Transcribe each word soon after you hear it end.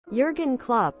Jurgen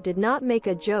Klopp did not make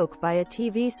a joke by a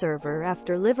TV server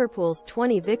after Liverpool's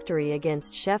 20 victory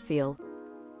against Sheffield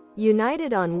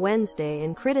United on Wednesday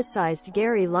and criticized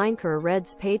Gary Lineker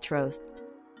Reds Patros.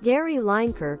 Gary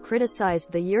Lineker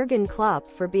criticized the Jurgen Klopp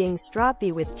for being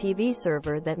stroppy with TV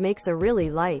server that makes a really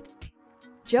light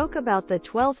joke about the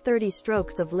 12:30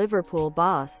 strokes of Liverpool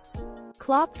boss.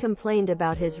 Klopp complained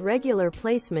about his regular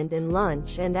placement in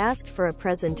lunch and asked for a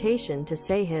presentation to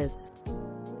say his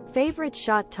favorite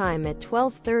shot time at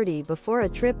 12:30 before a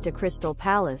trip to Crystal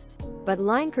Palace, but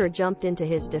Lineker jumped into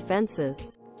his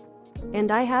defenses.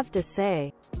 "And I have to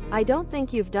say, I don't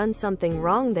think you've done something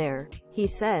wrong there," he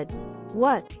said.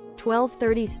 "What?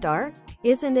 12:30 start?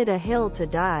 Isn't it a hill to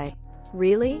die?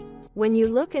 Really? When you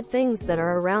look at things that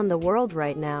are around the world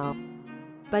right now.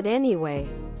 But anyway,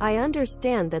 I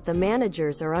understand that the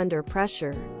managers are under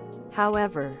pressure."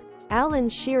 However, Alan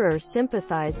Shearer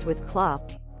sympathized with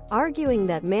Klopp, arguing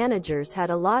that managers had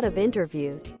a lot of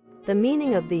interviews, the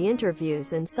meaning of the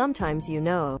interviews, and sometimes you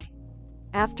know.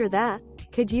 After that,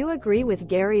 could you agree with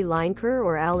Gary Lineker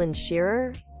or Alan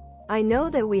Shearer? I know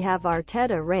that we have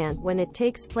Arteta Rant when it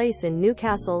takes place in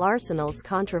Newcastle Arsenal's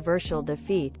controversial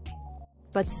defeat.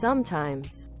 But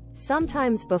sometimes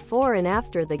before and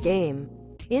after the game,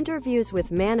 interviews with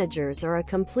managers are a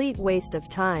complete waste of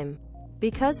time.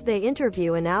 Because they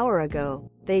interview an hour ago,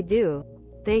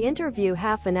 they interview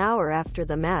half an hour after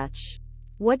the match.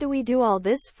 What do we do all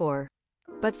this for?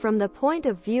 But from the point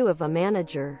of view of a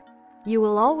manager, you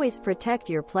will always protect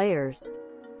your players.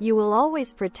 You will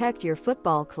always protect your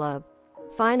football club.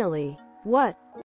 Finally, what